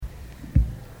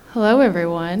Hello,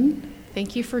 everyone.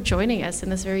 Thank you for joining us in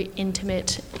this very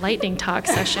intimate lightning talk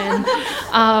session.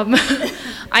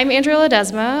 I'm Andrea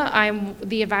Ledesma. I'm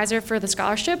the advisor for the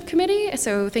scholarship committee,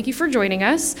 so thank you for joining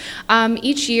us.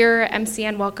 Each year,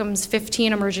 MCN welcomes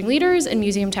 15 emerging leaders in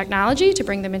museum technology to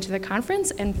bring them into the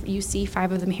conference, and you see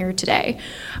 5 of them here today.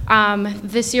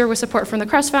 This year, with support from the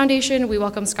Crest Foundation, we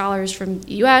welcome scholars from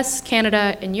the US,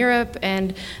 Canada, and Europe,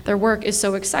 and their work is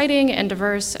so exciting and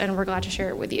diverse, and we're glad to share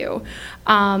it with you.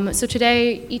 So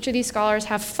today, each of these scholars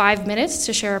have 5 minutes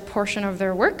to share a portion of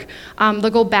their work. They'll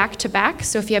go back to back,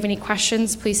 so if you have any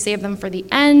questions, please save them for the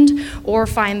end or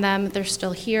find them. They're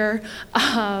still here.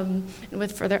 And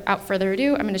without further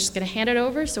ado, I'm just going to hand it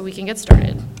over so we can get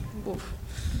started. Oof.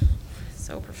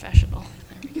 So professional.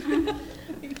 There we go.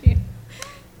 Thank you.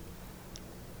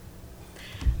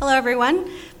 Hello, everyone.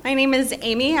 My name is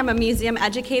Amy. I'm a museum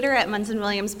educator at Munson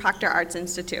Williams Proctor Arts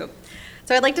Institute.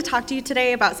 So I'd like to talk to you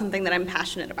today about something that I'm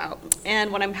passionate about.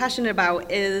 And what I'm passionate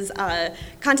about is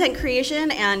content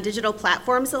creation and digital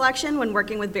platform selection when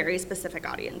working with very specific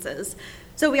audiences.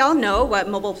 So we all know what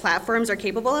mobile platforms are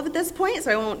capable of at this point,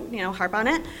 so I won't harp on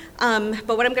it.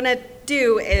 But what I'm going to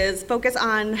do is focus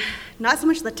on not so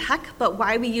much the tech, but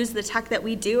why we use the tech that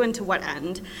we do and to what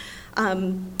end.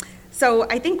 So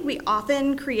I think we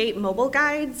often create mobile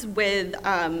guides with,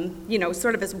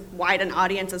 sort of as wide an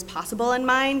audience as possible in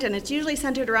mind, and it's usually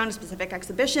centered around a specific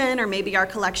exhibition or maybe our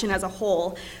collection as a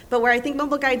whole. But where I think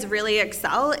mobile guides really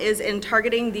excel is in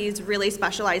targeting these really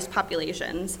specialized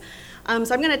populations.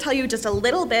 So I'm going to tell you just a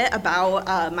little bit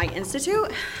about my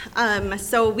institute.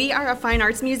 So we are a fine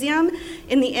arts museum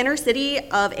in the inner city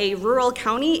of a rural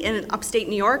county in upstate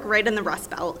New York, right in the Rust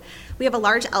Belt. We have a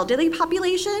large elderly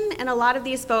population, and a lot of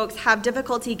these folks have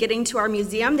difficulty getting to our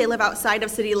museum. They live outside of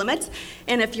city limits,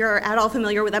 and if you're at all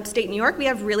familiar with upstate New York, we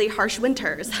have really harsh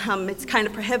winters. It's kind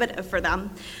of prohibitive for them.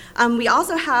 We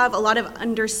also have a lot of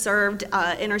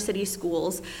underserved inner city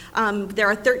schools. There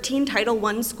are 13 Title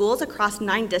I schools across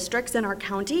 9 districts in our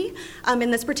county,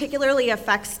 and this particularly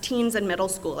affects teens and middle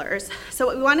schoolers. So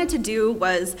what we wanted to do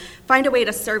was find a way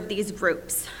to serve these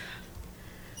groups.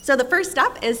 So the first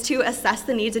step is to assess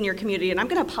the needs in your community, and I'm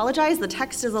going to apologize, the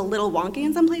text is a little wonky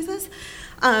in some places.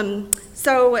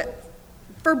 So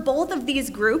for both of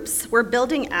these groups, we're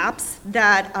building apps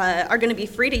that are going to be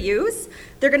free to use.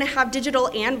 They're going to have digital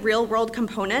and real-world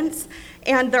components,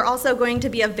 and they're also going to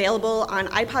be available on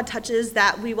iPod Touches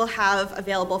that we will have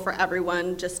available for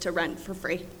everyone just to rent for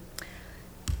free.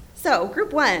 So,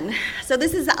 group 1. So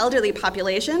this is the elderly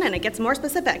population, and it gets more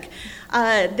specific.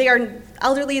 They are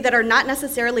elderly that are not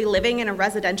necessarily living in a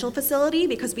residential facility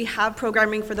because we have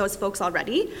programming for those folks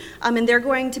already. And they're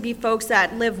going to be folks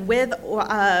that live with or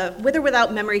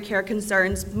without memory care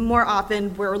concerns. More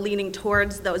often, we're leaning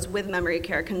towards those with memory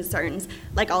care concerns,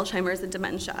 like Alzheimer's and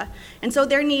dementia. And so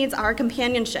their needs are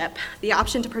companionship, the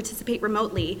option to participate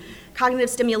remotely,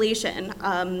 cognitive stimulation,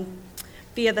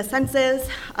 via the senses,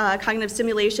 cognitive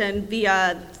stimulation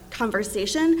via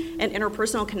conversation and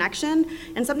interpersonal connection,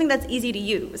 and something that's easy to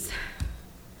use.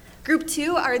 Group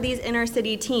 2 are these inner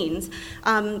city teens.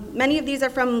 Many of these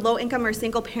are from low-income or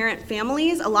single-parent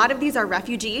families. A lot of these are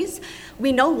refugees.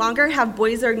 We no longer have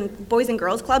boys and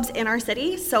girls clubs in our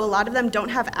city, so a lot of them don't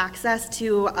have access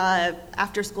to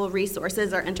after-school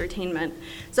resources or entertainment.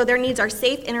 So their needs are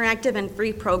safe, interactive, and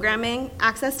free programming,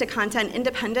 access to content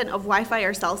independent of Wi-Fi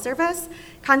or cell service,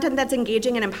 content that's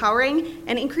engaging and empowering,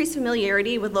 and increased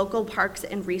familiarity with local parks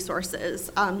and resources.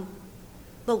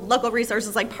 The local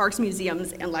resources like parks,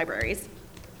 museums, and libraries.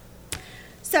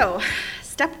 So,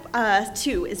 step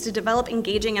 2 is to develop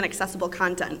engaging and accessible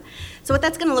content. So what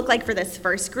that's going to look like for this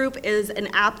first group is an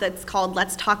app that's called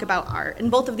Let's Talk About Art, and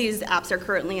both of these apps are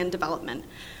currently in development.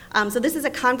 So this is a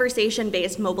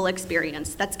conversation-based mobile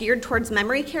experience that's geared towards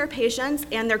memory care patients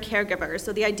and their caregivers.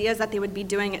 So the idea is that they would be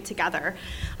doing it together.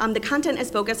 The content is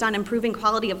focused on improving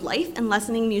quality of life and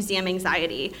lessening museum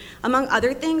anxiety. Among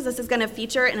other things, this is going to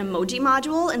feature an emoji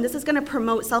module, and this is going to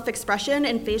promote self-expression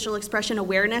and facial expression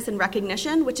awareness and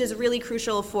recognition, which is really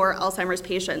crucial for Alzheimer's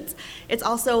patients. It's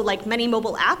also, like many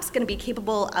mobile apps, going to be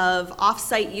capable of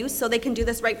off-site use, so they can do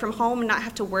this right from home and not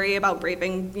have to worry about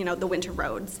braving, the winter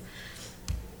roads.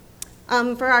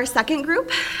 For our second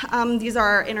group, these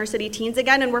are inner city teens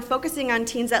again, and we're focusing on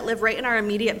teens that live right in our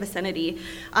immediate vicinity.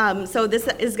 So this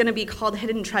is going to be called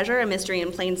Hidden Treasure, a Mystery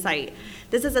in Plain Sight.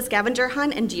 This is a scavenger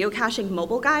hunt and geocaching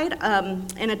mobile guide,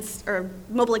 or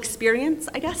mobile experience,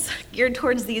 I guess, geared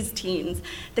towards these teens.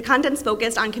 The content's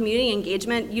focused on community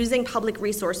engagement using public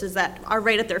resources that are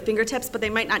right at their fingertips, but they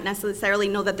might not necessarily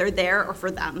know that they're there or for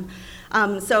them.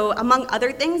 So among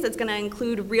other things, it's going to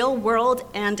include real-world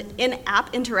and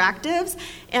in-app interactives,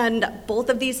 and both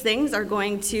of these things are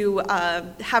going to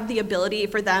have the ability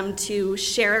for them to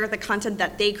share the content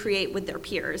that they create with their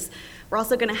peers. We're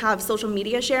also going to have social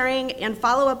media sharing and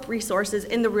follow-up resources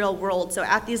in the real world. So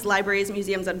at these libraries,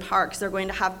 museums, and parks, they're going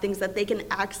to have things that they can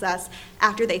access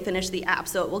after they finish the app,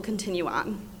 so it will continue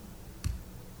on.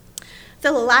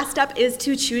 So the last step is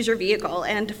to choose your vehicle,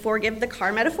 and forgive the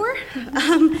car metaphor.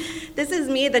 This is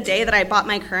me the day that I bought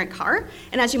my current car,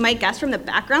 and as you might guess from the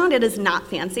background, it is not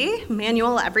fancy,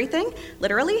 manual everything,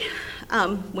 literally,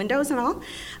 windows and all.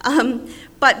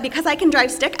 But because I can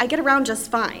drive stick, I get around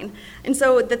just fine. And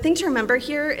so the thing to remember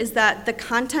here is that the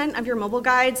content of your mobile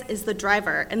guides is the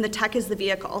driver, and the tech is the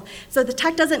vehicle. So the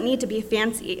tech doesn't need to be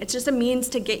fancy, it's just a means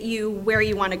to get you where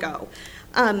you want to go.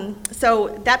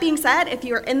 So that being said, if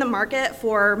you're in the market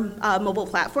for a mobile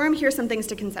platform, here's some things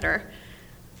to consider.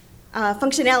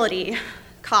 Functionality,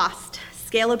 cost,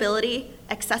 scalability,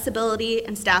 accessibility,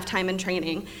 and staff time and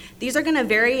training. These are going to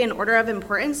vary in order of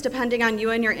importance depending on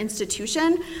you and your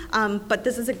institution, but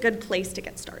this is a good place to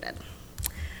get started.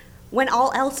 When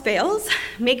all else fails,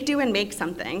 make do and make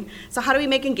something. So how do we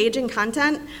make engaging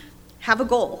content? Have a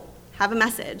goal. Have a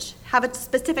message, have a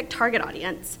specific target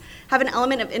audience, have an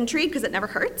element of intrigue because it never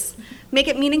hurts, make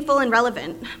it meaningful and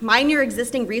relevant, mine your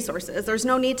existing resources. There's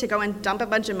no need to go and dump a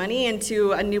bunch of money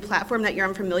into a new platform that you're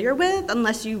unfamiliar with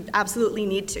unless you absolutely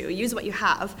need to. Use what you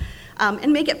have,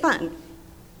 and make it fun.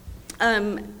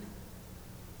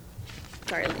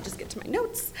 Sorry, let me just get to my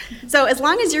notes. So as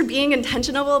long as you're being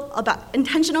intentional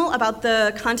about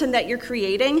the content that you're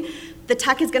creating, the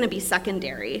tech is going to be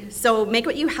secondary. So make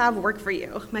what you have work for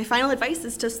you. My final advice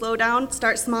is to slow down,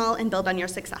 start small, and build on your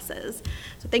successes.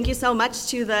 So thank you so much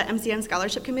to the MCN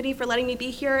Scholarship Committee for letting me be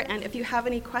here. And if you have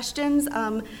any questions,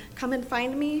 come and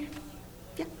find me.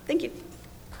 Yeah, thank you.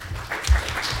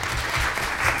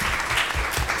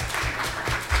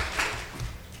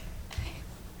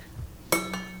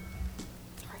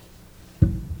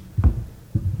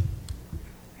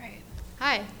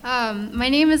 Hi, my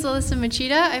name is Alyssa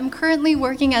Machida. I'm currently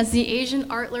working as the Asian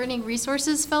Art Learning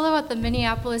Resources Fellow at the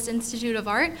Minneapolis Institute of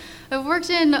Art. I've worked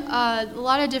in a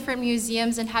lot of different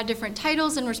museums and had different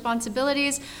titles and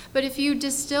responsibilities, but if you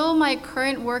distill my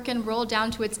current work and role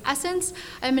down to its essence,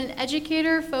 I'm an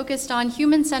educator focused on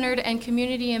human-centered and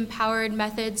community-empowered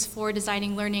methods for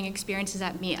designing learning experiences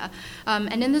at MIA.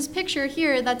 And in this picture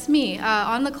here, that's me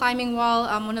on the climbing wall,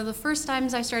 one of the first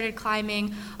times I started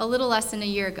climbing a little less than a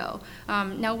year ago.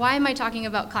 Now, why am I talking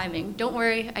about climbing? Don't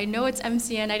worry, I know it's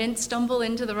MCN. I didn't stumble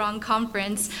into the wrong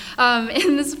conference.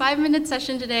 In this 5-minute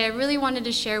session today, I really wanted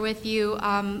to share with you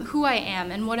who I am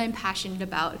and what I'm passionate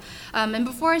about. And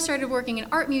before I started working in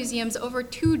art museums, over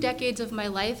 2 decades of my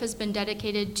life has been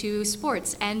dedicated to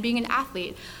sports and being an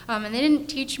athlete. And they didn't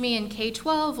teach me in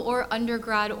K-12 or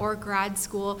undergrad or grad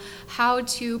school how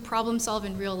to problem solve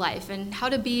in real life and how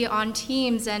to be on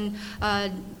teams and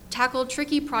tackle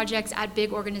tricky projects at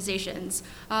big organizations.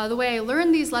 The way I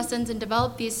learned these lessons and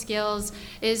developed these skills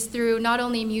is through not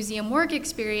only museum work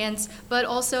experience, but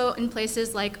also in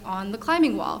places like on the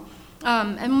climbing wall.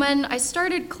 And when I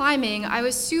started climbing, I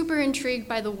was super intrigued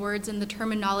by the words and the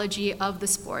terminology of the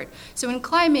sport. So in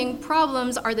climbing,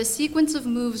 problems are the sequence of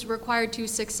moves required to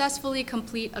successfully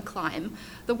complete a climb.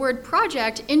 The word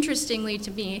project, interestingly to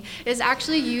me, is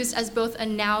actually used as both a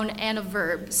noun and a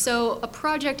verb. So a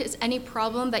project is any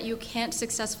problem that you can't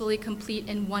successfully complete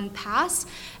in one pass,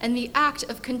 and the act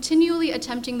of continually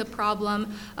attempting the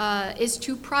problem is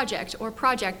to project or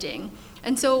projecting.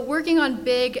 And so working on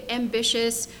big,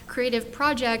 ambitious, creative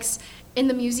projects in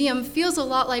the museum feels a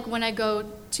lot like when I go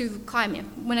climbing.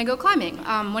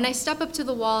 When I step up to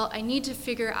the wall, I need to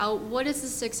figure out what is the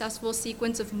successful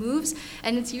sequence of moves,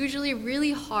 and it's usually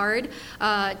really hard.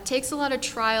 Takes a lot of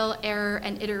trial, error,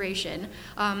 and iteration.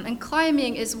 And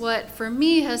climbing is what, for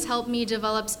me, has helped me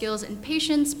develop skills in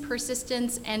patience,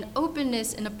 persistence, and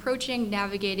openness in approaching,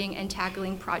 navigating, and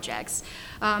tackling projects.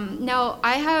 Now,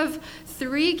 I have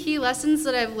 3 key lessons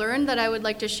that I've learned that I would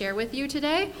like to share with you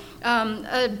today.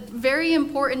 A very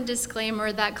important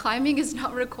disclaimer that climbing is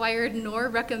not required nor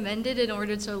recommended in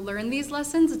order to learn these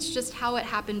lessons. It's just how it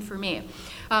happened for me.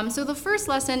 So the first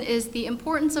lesson is the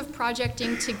importance of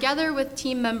projecting together with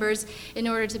team members in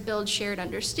order to build shared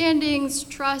understandings,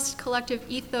 trust, collective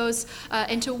ethos,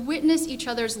 and to witness each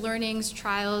other's learnings,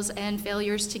 trials, and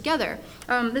failures together.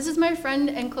 This is my friend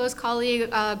and close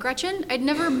colleague, Gretchen. I'd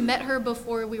never met her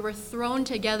before we were thrown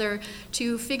together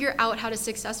to figure out how to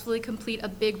successfully complete a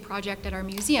big project at our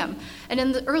museum. And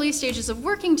in the early stages of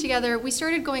working together, we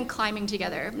started going climbing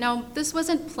together. Now, this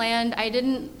wasn't planned. I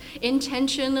didn't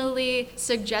intentionally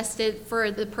suggest suggested for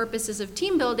the purposes of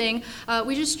team building,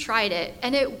 we just tried it.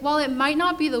 And while it might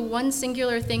not be the one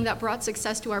singular thing that brought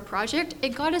success to our project, it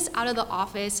got us out of the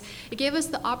office. It gave us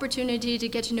the opportunity to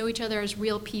get to know each other as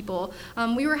real people.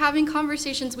 We were having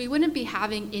conversations we wouldn't be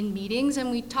having in meetings,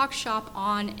 and we talked shop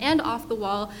on and off the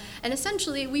wall. And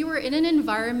essentially, we were in an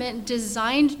environment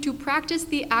designed to practice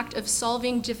the act of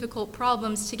solving difficult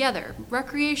problems together,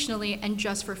 recreationally and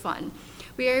just for fun.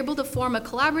 We are able to form a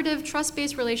collaborative,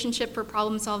 trust-based relationship for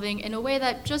problem solving in a way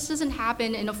that just doesn't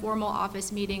happen in a formal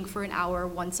office meeting for an hour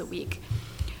once a week.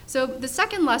 So the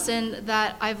second lesson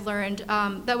that I've learned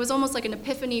that was almost like an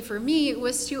epiphany for me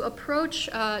was to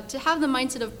have the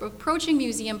mindset of approaching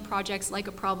museum projects like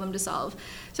a problem to solve.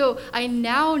 So I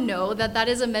now know that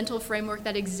is a mental framework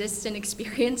that exists in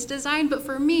experience design, but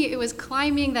for me, it was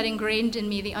climbing that ingrained in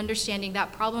me the understanding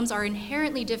that problems are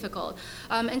inherently difficult,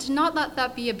 and to not let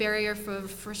that be a barrier for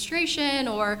frustration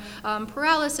or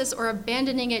paralysis or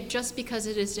abandoning it just because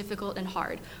it is difficult and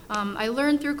hard. I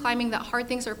learned through climbing that hard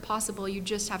things are possible, you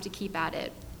just have to keep at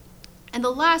it. And the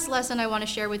last lesson I want to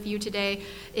share with you today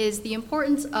is the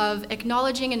importance of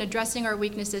acknowledging and addressing our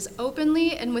weaknesses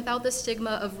openly and without the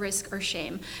stigma of risk or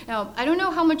shame. Now, I don't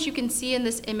know how much you can see in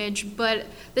this image, but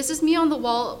this is me on the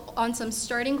wall on some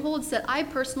starting holds that I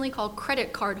personally call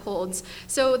credit card holds.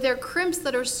 So they're crimps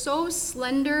that are so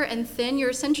slender and thin, you're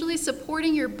essentially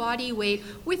supporting your body weight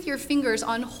with your fingers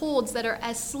on holds that are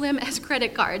as slim as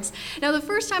credit cards. Now, the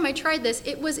first time I tried this,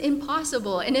 it was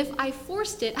impossible, and if I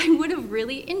forced it, I would have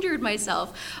really injured myself.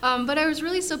 But I was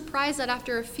really surprised that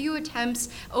after a few attempts,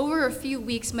 over a few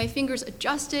weeks, my fingers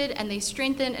adjusted and they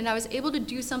strengthened, and I was able to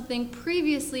do something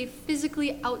previously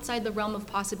physically outside the realm of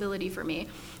possibility for me.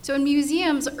 So in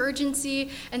museums, urgency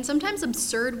and sometimes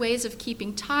absurd ways of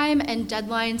keeping time and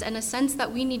deadlines and a sense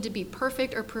that we need to be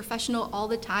perfect or professional all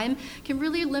the time can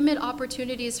really limit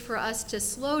opportunities for us to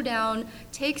slow down,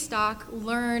 take stock,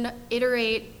 learn,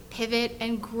 iterate, pivot,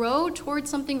 and grow towards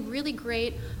something really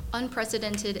great,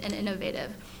 unprecedented, and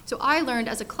innovative. So I learned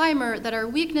as a climber that our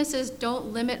weaknesses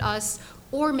don't limit us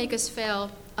or make us fail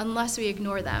unless we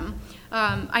ignore them.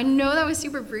 I know that was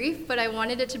super brief, but I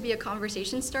wanted it to be a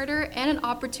conversation starter and an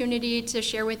opportunity to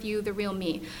share with you the real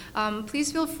me.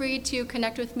 Please feel free to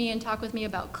connect with me and talk with me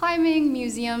about climbing,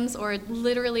 museums, or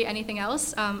literally anything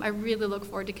else. I really look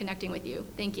forward to connecting with you.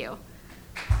 Thank you.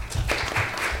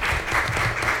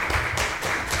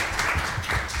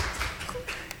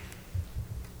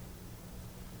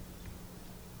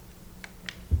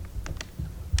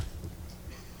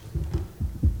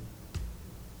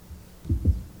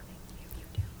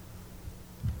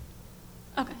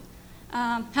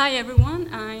 Hi everyone,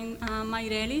 I'm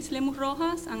Mayrelis Lemus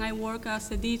Rojas, and I work as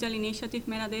a Digital Initiative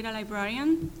Metadata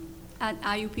Librarian at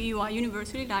IUPUI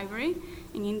University Library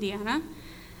in Indiana.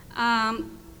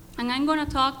 And I'm going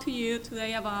to talk to you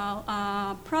today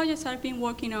about projects I've been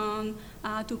working on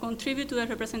to contribute to the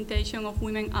representation of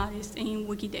women artists in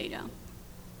Wikidata.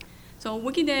 So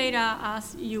Wikidata,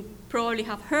 as you probably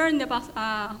have heard in the past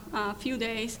few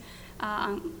days,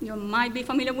 you might be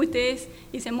familiar with this,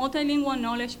 is a multilingual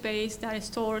knowledge base that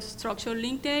stores structured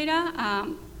linked data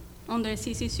under a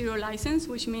CC0 license,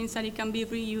 which means that it can be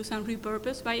reused and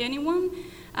repurposed by anyone.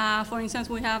 For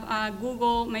instance, we have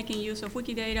Google making use of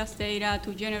Wikidata's data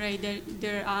to generate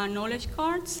their knowledge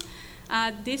cards.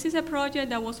 This is a project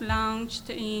that was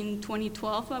launched in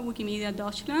 2012 by Wikimedia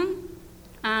Deutschland,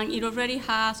 and it already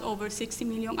has over 60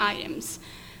 million items.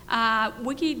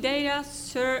 Wikidata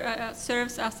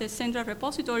serves as a central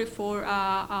repository for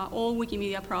all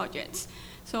Wikimedia projects.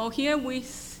 So here we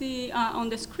see on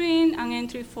the screen an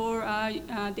entry for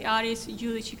the artist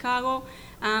Judy Chicago,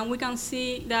 and we can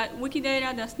see that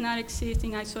Wikidata does not exist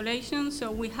in isolation.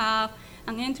 So we have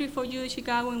an entry for Judy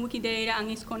Chicago in Wikidata,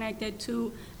 and it's connected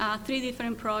to 3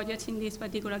 different projects in this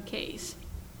particular case.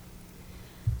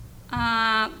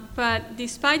 But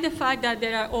despite the fact that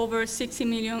there are over 60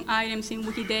 million items in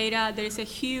Wikidata, there is a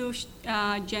huge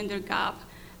gender gap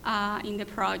in the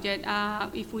project.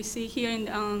 If we see here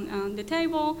on the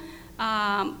table,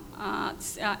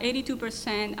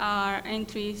 82% are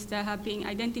entries that have been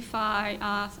identified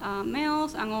as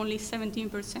males and only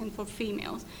 17% for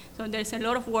females. So there's a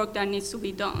lot of work that needs to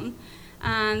be done.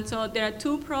 And so there are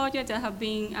 2 projects that have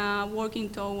been working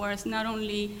towards not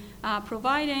only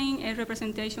providing a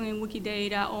representation in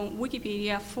Wikidata on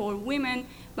Wikipedia for women,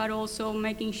 but also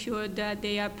making sure that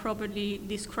they are properly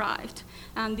described.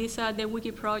 And these are the Wiki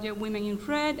Project Women in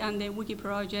Red and the Wiki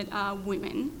Project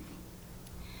Women.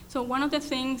 So one of the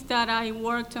things that I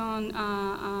worked on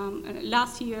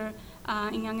last year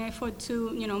in an effort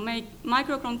to make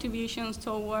micro contributions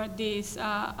toward this,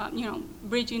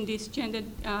 bridging this gender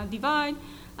divide,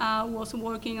 was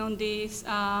working on this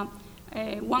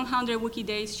 100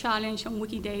 Wikidays challenge on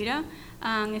Wikidata,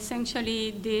 and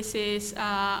essentially this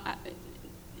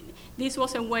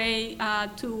was a way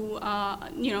to,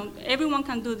 everyone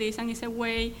can do this, and it's a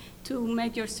way to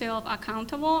make yourself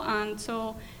accountable. And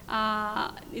so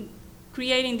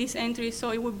creating this entry,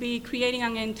 so it would be creating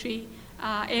an entry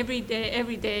every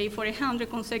day for 100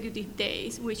 consecutive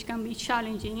days, which can be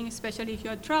challenging, especially if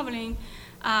you're traveling.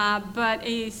 But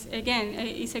it's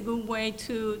a good way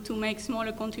to make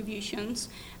smaller contributions.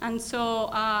 And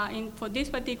so for this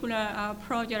particular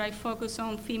project, I focused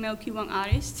on female Cuban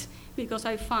artists because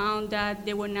I found that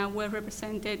they were not well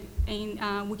represented in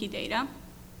Wikidata.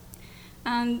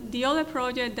 And the other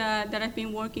project that I've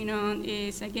been working on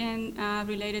is, again,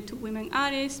 related to women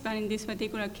artists, but in this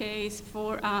particular case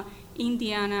for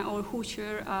Indiana or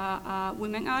Hoosier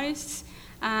women artists.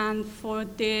 And for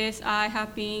this, I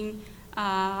have been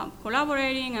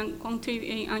collaborating and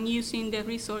contributing and using the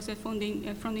resources from the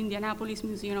Indianapolis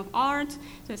Museum of Art,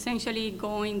 so essentially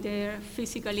going there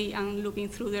physically and looking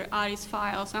through their artist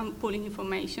files and pulling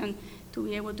information to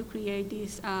be able to create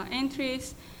these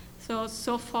entries.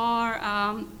 So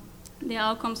far, the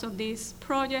outcomes of this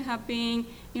project have been,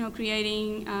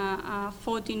 creating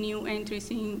 40 new entries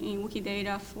in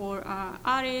Wikidata for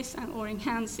artists or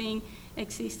enhancing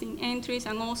existing entries,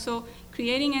 and also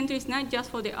creating entries not just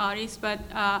for the artists, but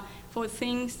for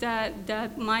things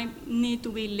that might need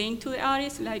to be linked to the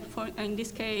artist, like in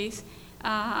this case,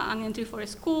 an entry for a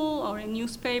school or a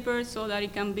newspaper, so that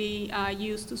it can be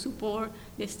used to support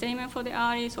the statement for the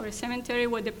artist, or a cemetery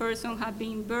where the person had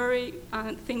been buried,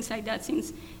 and things like that,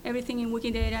 since everything in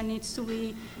Wikidata needs to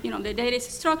be, the data is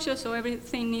structured, so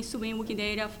everything needs to be in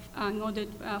Wikidata in order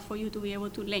for you to be able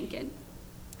to link it.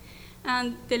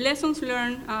 And the lessons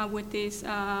learned with these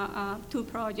two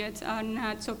projects are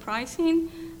not surprising.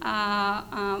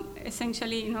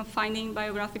 Essentially, finding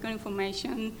biographical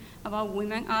information about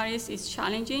women artists is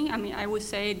challenging. I mean, I would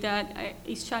say that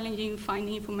it's challenging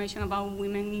finding information about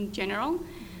women in general,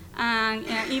 and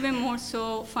even more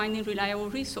so finding reliable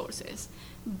resources.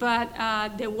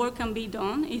 But the work can be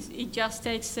done. It just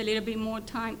takes a little bit more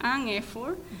time and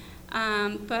effort.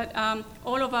 But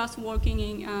all of us working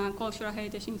in cultural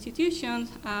heritage institutions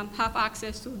have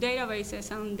access to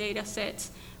databases and data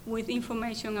sets with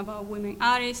information about women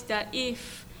artists that,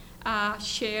 if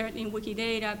shared in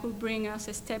Wikidata, could bring us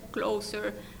a step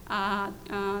closer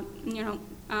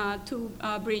to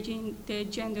bridging the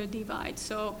gender divide.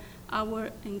 So I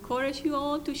would encourage you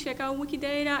all to check out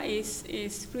Wikidata.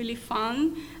 It's really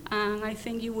fun, and I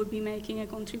think you would be making a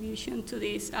contribution to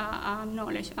this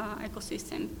knowledge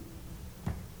ecosystem.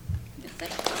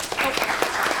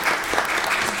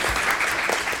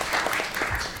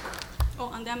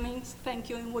 Oh, and that means thank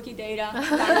you in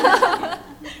Wikidata.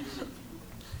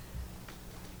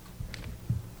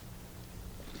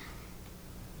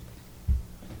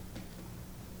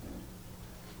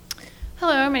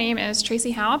 Hello, my name is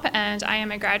Tracy Haupt, and I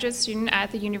am a graduate student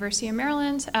at the University of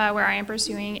Maryland, where I am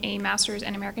pursuing a master's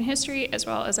in American history as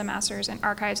well as a master's in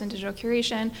archives and digital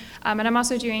curation, and I'm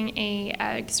also doing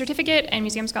a certificate in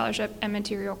museum scholarship and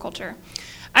material culture.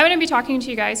 I'm going to be talking to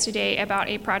you guys today about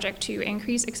a project to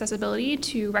increase accessibility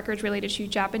to records related to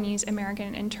Japanese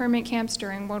American internment camps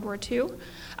during World War II.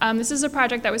 This is a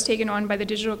project that was taken on by the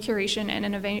Digital Curation and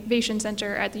Innovation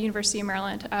Center at the University of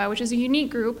Maryland, which is a unique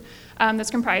group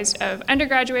that's comprised of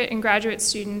undergraduate and graduate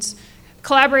students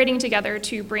collaborating together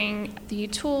to bring the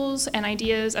tools and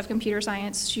ideas of computer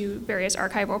science to various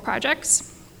archival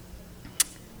projects.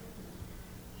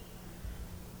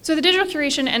 So the Digital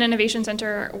Curation and Innovation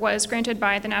Center was granted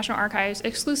by the National Archives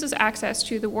exclusive access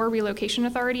to the War Relocation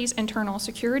Authority's internal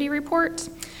security reports.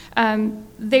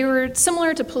 They were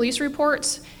similar to police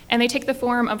reports, and they take the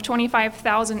form of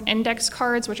 25,000 index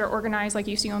cards, which are organized like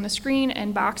you see on the screen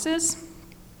in boxes.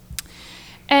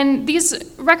 And these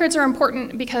records are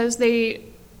important because they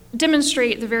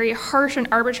demonstrate the very harsh and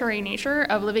arbitrary nature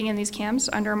of living in these camps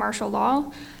under martial law,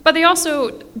 but they also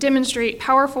demonstrate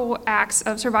powerful acts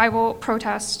of survival,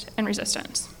 protest, and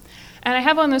resistance. And I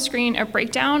have on the screen a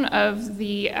breakdown of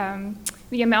the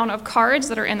amount of cards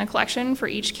that are in the collection for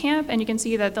each camp, and you can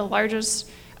see that the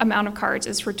largest amount of cards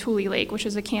is for Tule Lake, which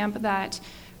is a camp that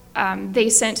they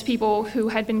sent people who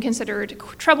had been considered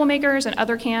troublemakers in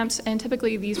other camps, and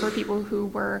typically these were people who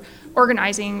were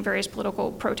organizing various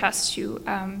political protests to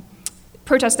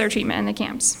protest their treatment in the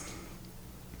camps.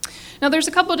 Now, there's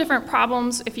a couple of different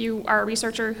problems if you are a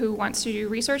researcher who wants to do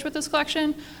research with this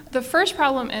collection. The first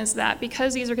problem is that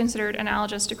because these are considered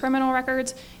analogous to criminal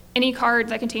records, any card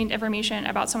that contained information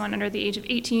about someone under the age of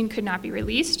 18 could not be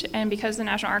released, and because the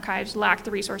National Archives lacked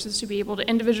the resources to be able to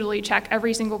individually check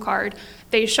every single card,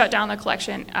 they shut down the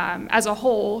collection as a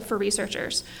whole for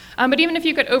researchers. But even if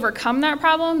you could overcome that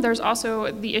problem, there's also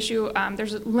the issue,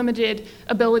 there's a limited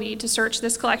ability to search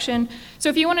this collection. So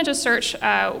if you wanted to search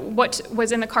what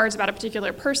was in the cards about a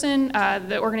particular person,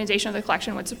 the organization of the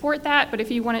collection would support that, but if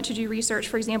you wanted to do research,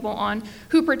 for example, on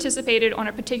who participated on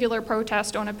a particular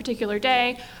protest on a particular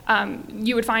day,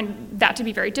 you would find that to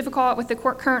be very difficult with the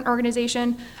current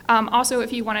organization. Also,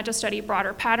 if you wanted to study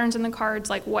broader patterns in the cards,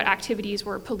 like what activities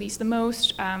were policed the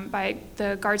most by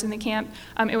the guards in the camp,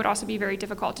 it would also be very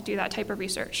difficult to do that type of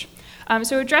research.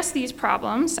 So to address these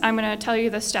problems, I'm going to tell you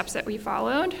the steps that we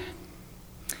followed.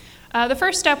 The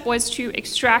first step was to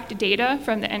extract data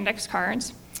from the index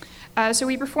cards. So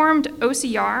we performed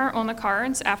OCR on the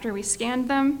cards after we scanned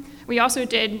them. We also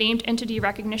did named entity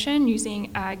recognition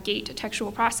using gate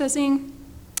textual processing.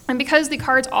 And because the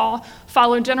cards all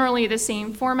follow generally the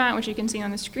same format, which you can see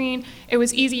on the screen, it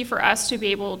was easy for us to be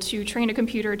able to train a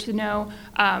computer to know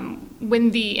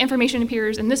when the information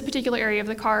appears in this particular area of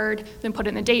the card, then put it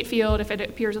in the date field. If it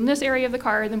appears in this area of the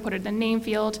card, then put it in the name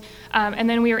field. And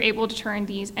then we were able to turn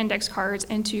these index cards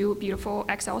into beautiful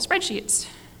Excel spreadsheets.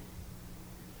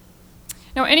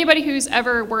 Now, anybody who's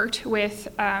ever worked with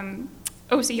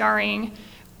OCRing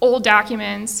old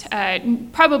documents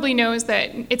probably knows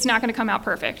that it's not going to come out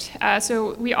perfect.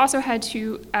 So we also had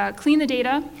to clean the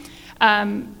data,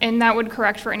 and that would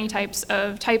correct for any types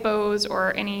of typos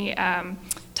or any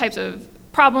types of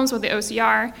problems with the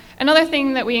OCR. Another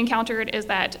thing that we encountered is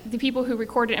that the people who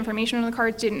recorded information on the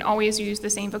cards didn't always use the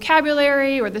same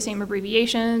vocabulary or the same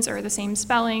abbreviations or the same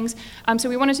spellings. So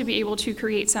we wanted to be able to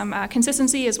create some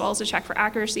consistency as well as to check for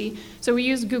accuracy. So we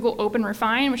used Google Open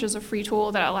Refine, which is a free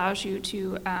tool that allows you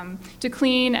to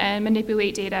clean and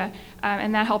manipulate data,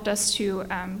 and that helped us to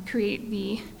create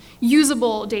the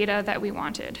usable data that we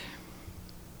wanted.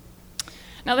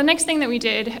 Now, the next thing that we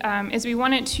did is we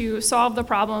wanted to solve the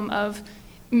problem of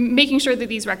making sure that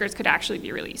these records could actually be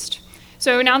released.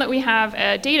 So now that we have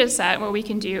a data set, what we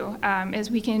can do is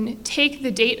we can take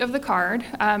the date of the card,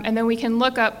 and then we can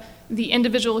look up the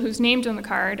individual who's named on the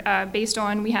card based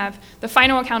on, we have the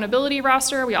final accountability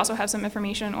roster, we also have some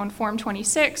information on Form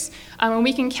 26, and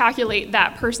we can calculate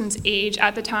that person's age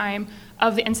at the time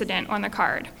of the incident on the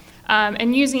card.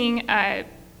 And using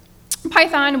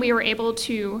Python, we were able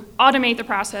to automate the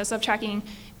process of checking,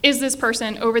 is this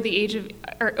person over the age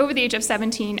of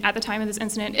 17 at the time of this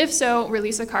incident? If so,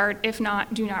 release the card. If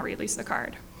not, do not release the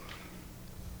card.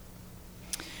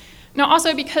 Now,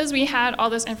 also, because we had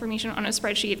all this information on a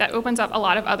spreadsheet, that opens up a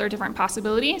lot of other different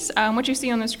possibilities. What you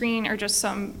see on the screen are just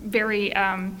some very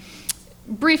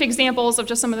brief examples of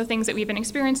just some of the things that we've been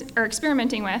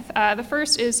experimenting with. The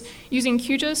first is using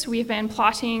QGIS. We've been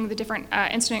plotting the different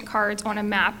incident cards on a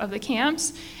map of the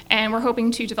camps, and we're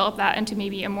hoping to develop that into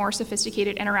maybe a more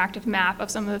sophisticated interactive map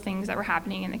of some of the things that were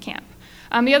happening in the camp.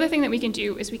 The other thing that we can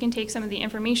do is we can take some of the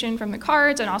information from the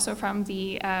cards and also from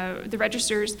the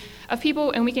registers of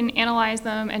people, and we can analyze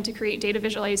them and to create data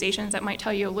visualizations that might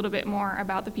tell you a little bit more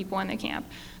about the people in the camp.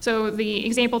 So the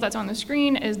example that's on the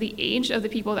screen is the age of the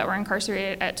people that were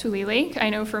incarcerated at Tule Lake. I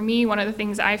know for me, one of the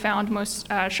things I found most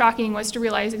shocking was to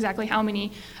realize exactly how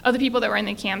many of the people that were in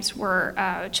the camps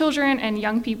were children and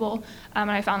young people,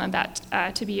 and I found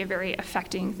that to be a very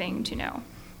affecting thing to know.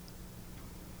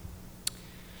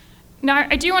 Now,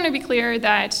 I do want to be clear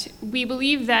that we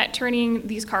believe that turning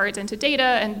these cards into data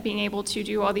and being able to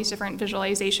do all these different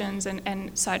visualizations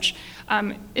and such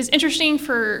is interesting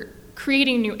for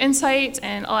creating new insights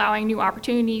and allowing new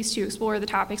opportunities to explore the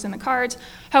topics in the cards.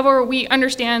 However, we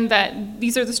understand that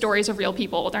these are the stories of real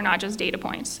people. They're not just data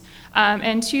points.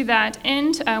 And to that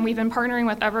end, we've been partnering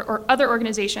with other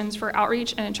organizations for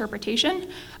outreach and interpretation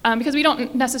because we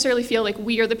don't necessarily feel like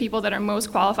we are the people that are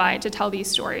most qualified to tell these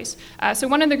stories. So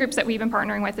one of the groups that we've been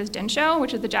partnering with is Densho,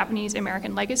 which is the Japanese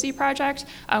American Legacy Project,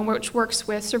 which works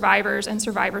with survivors and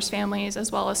survivors' families,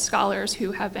 as well as scholars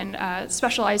who have been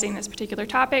specializing in this particular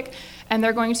topic. And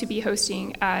they're going to be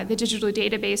hosting the digital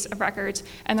database of records,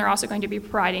 and they're also going to be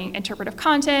providing interpretive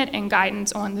content and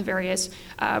guidance on the various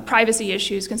privacy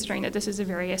issues, considering that this is a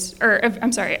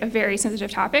very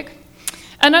sensitive topic.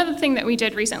 Another thing that we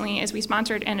did recently is we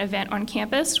sponsored an event on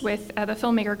campus with the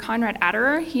filmmaker Conrad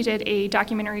Atterer. He did a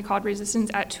documentary called Resistance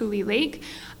at Tule Lake.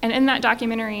 And in that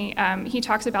documentary, he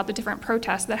talks about the different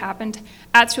protests that happened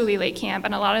at Tule Lake Camp.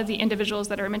 And a lot of the individuals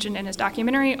that are mentioned in his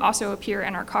documentary also appear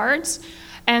in our cards.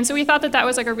 And so we thought that that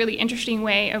was like a really interesting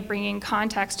way of bringing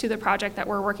context to the project that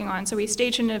we're working on. So we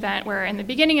staged an event where in the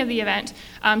beginning of the event,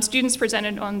 students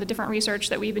presented on the different research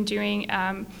that we've been doing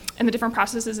and the different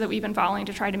processes that we've been following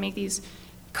to try to make these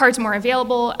cards more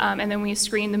available, and then we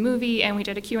screened the movie and we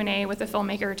did a Q&A with the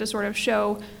filmmaker to sort of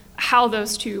show how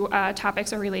those two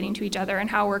topics are relating to each other and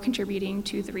how we're contributing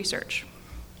to the research.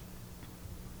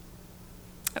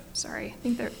 Oh, sorry, I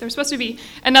think there's supposed to be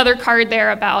another card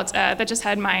there about that just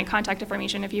had my contact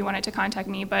information if you wanted to contact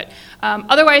me, but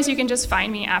otherwise you can just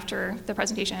find me after the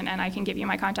presentation and I can give you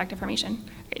my contact information.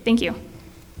 Great, thank you.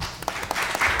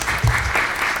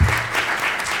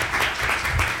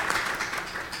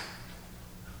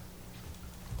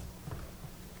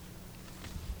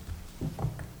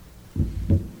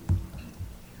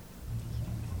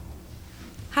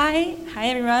 Hi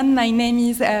everyone. My name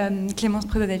is Clémence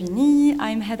Prévost-Davigny.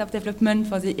 I'm head of development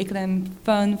for the Econem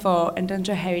Fund for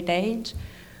Endangered Heritage.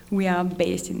 We are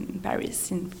based in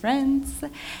Paris, in France.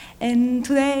 And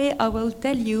today I will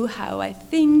tell you how I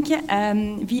think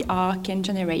VR can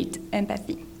generate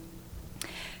empathy.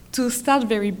 To start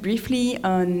very briefly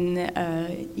on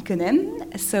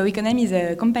Econem. So Econem is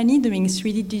a company doing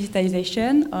 3D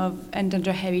digitization of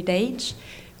endangered heritage.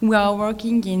 We are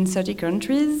working in 30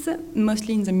 countries,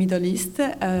 mostly in the Middle East,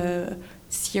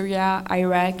 Syria,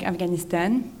 Iraq,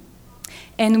 Afghanistan.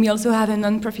 And we also have a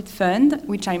non-profit fund,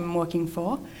 which I'm working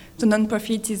for. The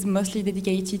non-profit is mostly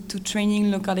dedicated to training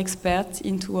local experts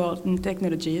in tools and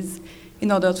technologies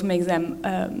in order to make them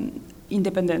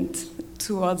independent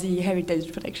towards the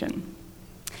heritage protection.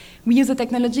 We use a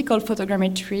technology called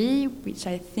photogrammetry, which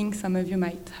I think some of you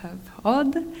might have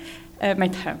heard.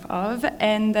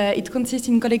 And it consists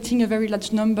in collecting a very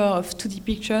large number of 2D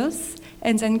pictures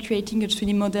and then creating a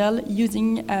 3D model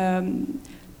using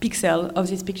pixels of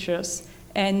these pictures.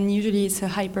 And usually it's a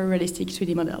hyper-realistic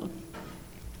 3D model.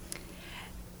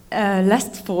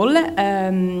 Last fall,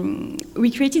 we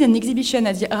created an exhibition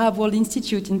at the Arab World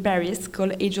Institute in Paris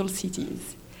called Age Old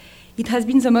Cities. It has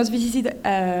been the most visited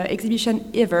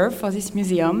exhibition ever for this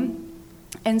museum,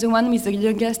 and the one with the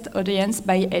youngest audience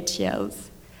by 8 years.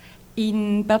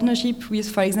 In partnership with,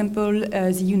 for example,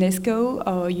 the UNESCO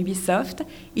or Ubisoft,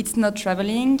 it's not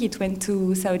traveling. It went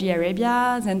to Saudi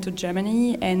Arabia, then to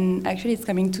Germany, and actually it's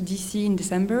coming to DC in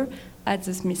December at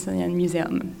the Smithsonian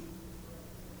Museum.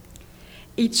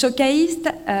 It showcased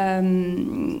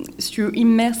through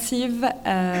immersive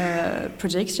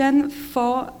projection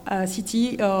for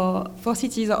cities or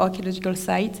archaeological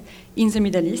sites in the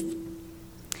Middle East.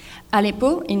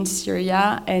 Aleppo in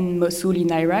Syria and Mosul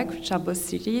in Iraq, which are both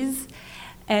cities,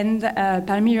 and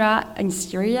Palmyra in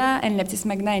Syria and Leptis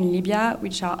Magna in Libya,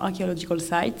 which are archaeological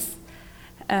sites.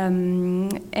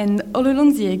 And all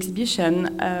along the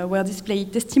exhibition were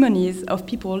displayed testimonies of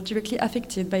people directly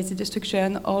affected by the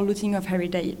destruction or looting of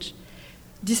heritage.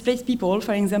 Displaced people,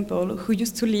 for example, who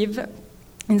used to live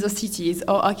in those cities,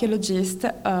 or archaeologists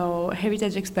or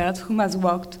heritage experts who has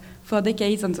worked for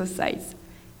decades on those sites.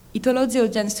 It allowed the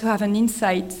audience to have an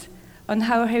insight on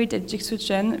how heritage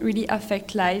destruction really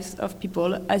affects lives of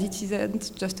people, as it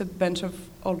isn't just a bunch of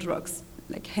old rocks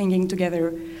like hanging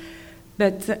together.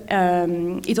 But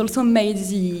it also made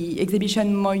the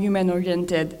exhibition more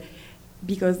human-oriented,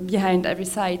 because behind every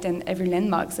site and every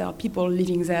landmark, there are people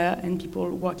living there and people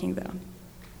working there.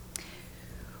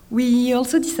 We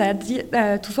also decided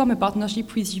to form a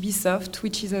partnership with Ubisoft,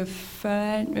 which is a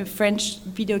French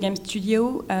video game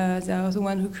studio. They are the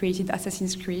one who created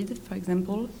Assassin's Creed, for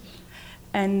example.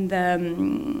 And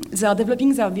they are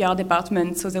developing their VR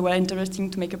department, so they were interested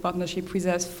to make a partnership with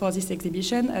us for this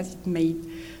exhibition, as it made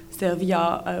their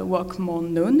VR work more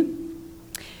known.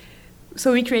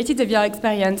 So we created a VR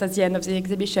experience at the end of the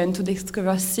exhibition to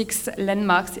discover 6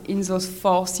 landmarks in those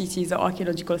 4 cities or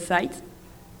archaeological sites.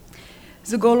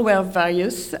 The goals were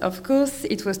various, of course.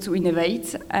 It was to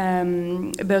innovate,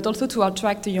 but also to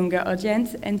attract a younger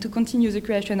audience and to continue the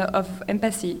creation of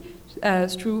empathy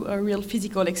through a real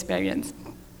physical experience.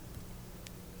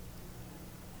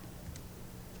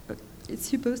 It's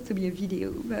supposed to be a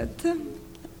video, but...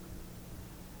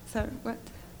 Sorry, what?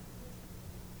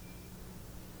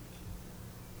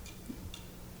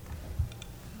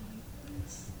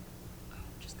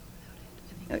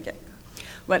 Okay.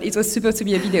 Well, it was supposed to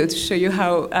be a video to show you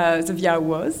how the VR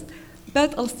was,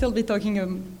 but I'll still be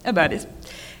talking about it.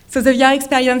 So the VR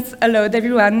experience allowed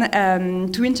everyone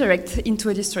to interact into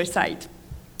a destroyed site.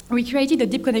 We created a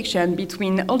deep connection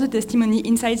between all the testimony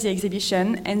inside the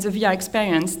exhibition and the VR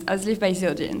experience as lived by the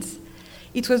audience.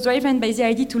 It was driven by the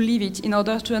idea to live it in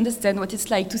order to understand what it's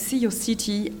like to see your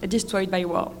city destroyed by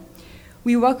war.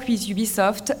 We work with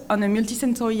Ubisoft on a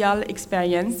multisensorial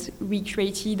experience. We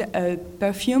created a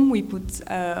perfume we put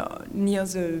near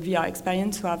the VR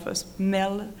experience to have a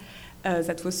smell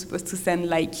that was supposed to send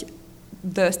like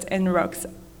dust and rocks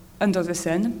under the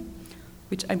sun,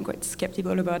 which I'm quite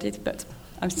skeptical about it, but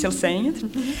I'm still saying it.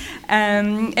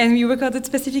 And we recorded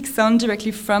specific sound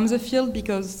directly from the field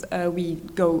because we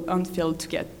go on field to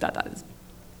get data.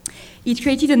 It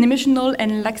created an emotional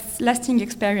and lasting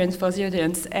experience for the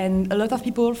audience, and a lot of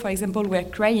people, for example, were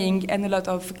crying, and a lot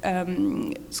of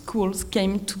schools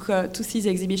came to see the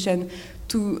exhibition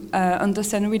to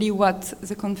understand really what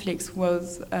the conflict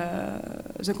was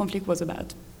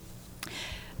about.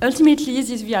 Ultimately,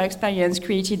 this VR experience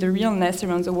created a realness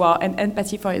around the war and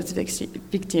empathy for its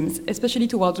victims, especially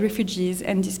towards refugees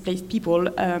and displaced people,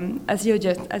 as the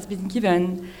audience has been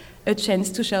given a chance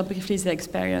to share briefly their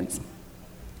experience.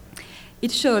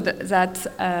 It showed that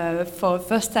for the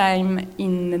first time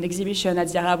in an exhibition at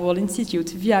the Arab World Institute,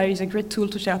 VR is a great tool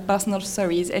to share personal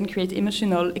stories and create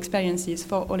emotional experiences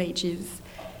for all ages,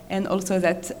 and also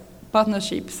that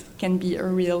partnerships can be a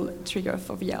real trigger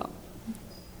for VR.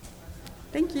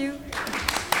 Thank you.